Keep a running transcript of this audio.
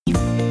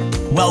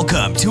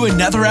Welcome to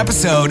another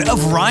episode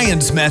of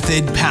Ryan's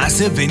Method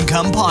Passive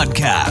Income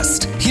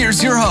Podcast.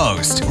 Here's your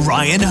host,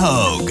 Ryan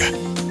Hogue.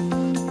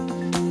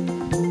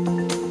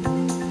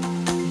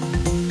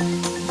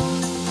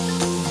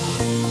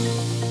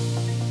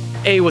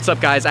 Hey, what's up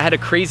guys? I had a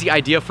crazy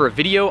idea for a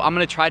video. I'm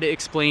gonna try to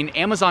explain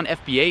Amazon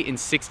FBA in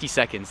 60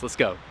 seconds. Let's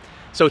go.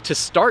 So to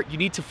start, you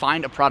need to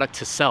find a product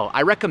to sell.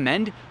 I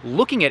recommend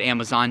looking at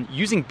Amazon,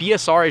 using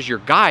BSR as your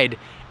guide,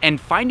 and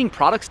finding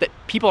products that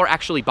people are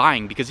actually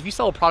buying. Because if you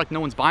sell a product no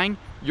one's buying,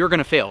 you're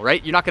gonna fail,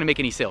 right? You're not gonna make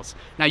any sales.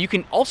 Now you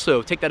can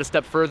also take that a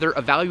step further,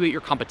 evaluate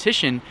your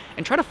competition,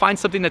 and try to find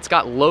something that's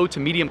got low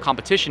to medium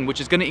competition, which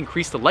is gonna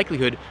increase the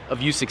likelihood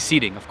of you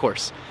succeeding, of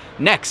course.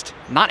 Next,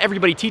 not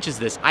everybody teaches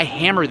this. I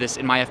hammer this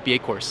in my FBA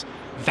course.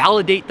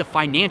 Validate the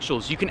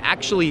financials. You can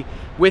actually,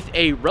 with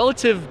a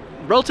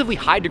relatively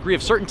high degree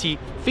of certainty,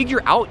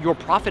 figure out your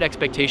profit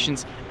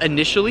expectations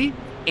initially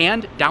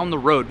and down the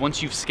road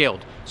once you've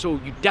scaled. So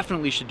you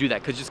definitely should do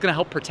that because it's gonna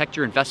help protect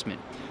your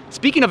investment.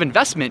 Speaking of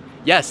investment,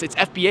 yes, it's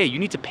FBA. You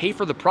need to pay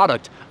for the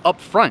product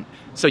up front.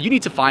 So you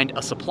need to find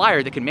a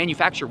supplier that can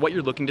manufacture what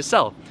you're looking to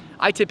sell.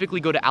 I typically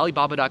go to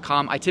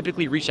Alibaba.com. I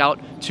typically reach out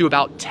to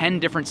about 10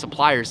 different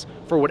suppliers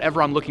for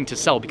whatever I'm looking to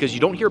sell because you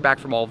don't hear back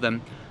from all of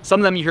them.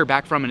 Some of them you hear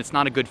back from and it's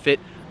not a good fit.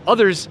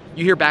 Others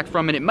you hear back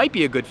from and it might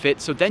be a good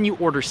fit, so then you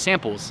order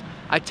samples.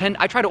 I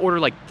try to order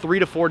like 3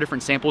 to 4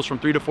 different samples from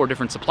 3 to 4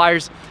 different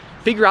suppliers,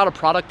 figure out a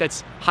product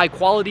that's high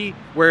quality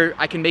where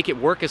I can make it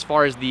work as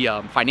far as the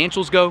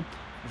financials go.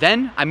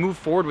 Then I move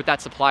forward with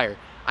that supplier.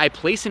 I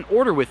place an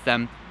order with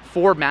them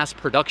for mass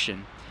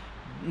production.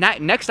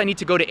 Next, I need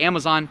to go to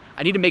Amazon.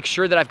 I need to make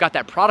sure that I've got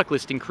that product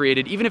listing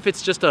created, even if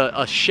it's just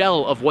a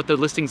shell of what the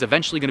listing's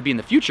eventually gonna be in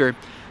the future,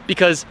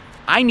 because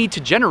I need to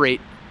generate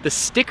the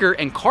sticker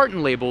and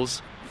carton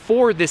labels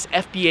for this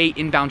FBA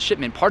inbound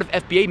shipment. Part of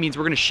FBA means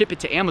we're gonna ship it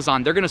to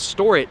Amazon. They're gonna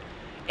store it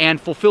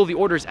and fulfill the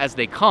orders as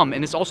they come,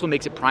 and this also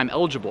makes it Prime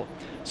eligible.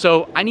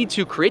 So I need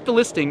to create the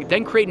listing,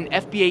 then create an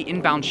FBA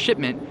inbound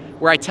shipment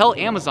where I tell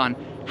Amazon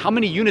how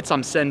many units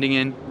I'm sending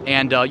in,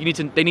 and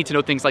they need to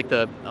know things like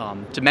the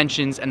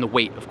dimensions and the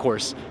weight, of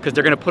course, because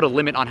they're gonna put a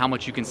limit on how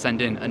much you can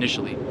send in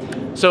initially.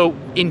 So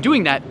in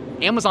doing that,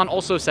 Amazon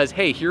also says,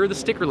 hey, here are the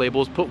sticker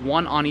labels, put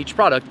 1 on each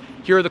product.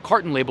 Here are the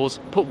carton labels,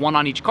 put 1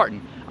 on each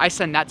carton. I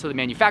send that to the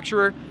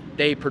manufacturer.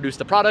 They produce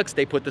the products,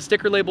 they put the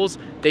sticker labels,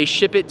 they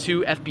ship it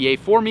to FBA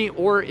for me,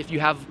 or if you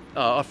have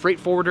a freight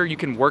forwarder, you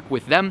can work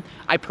with them.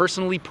 I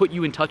personally put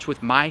you in touch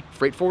with my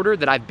freight forwarder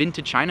that I've been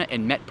to China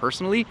and met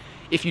personally.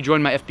 If you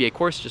join my FBA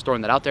course, just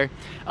throwing that out there.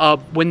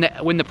 When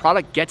the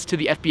product gets to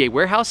the FBA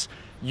warehouse,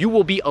 you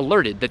will be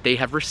alerted that they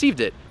have received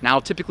it.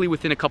 Now, typically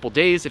within a couple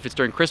days, if it's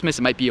during Christmas,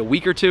 it might be a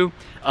week or 2,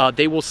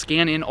 they will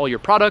scan in all your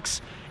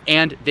products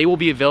and they will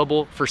be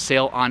available for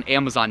sale on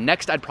Amazon.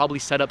 Next, I'd probably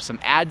set up some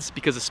ads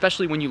because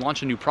especially when you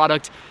launch a new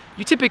product,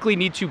 you typically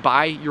need to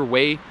buy your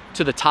way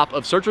to the top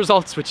of search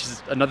results, which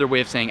is another way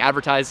of saying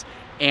advertise.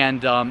 And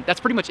that's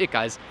pretty much it,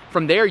 guys.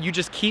 From there, you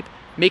just keep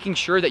making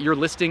sure that your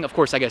listing, of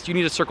course, I guess you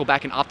need to circle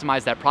back and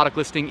optimize that product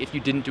listing if you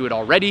didn't do it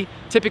already.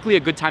 Typically a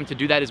good time to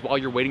do that is while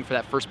you're waiting for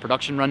that first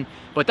production run.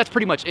 But that's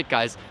pretty much it,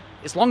 guys.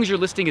 As long as your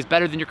listing is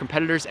better than your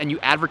competitors and you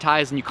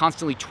advertise and you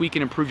constantly tweak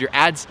and improve your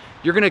ads,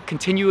 you're gonna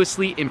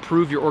continuously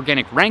improve your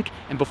organic rank.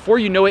 And before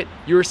you know it,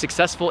 you're a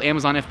successful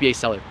Amazon FBA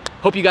seller.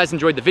 Hope you guys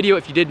enjoyed the video.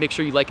 If you did, make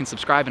sure you like and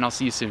subscribe, and I'll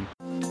see you soon.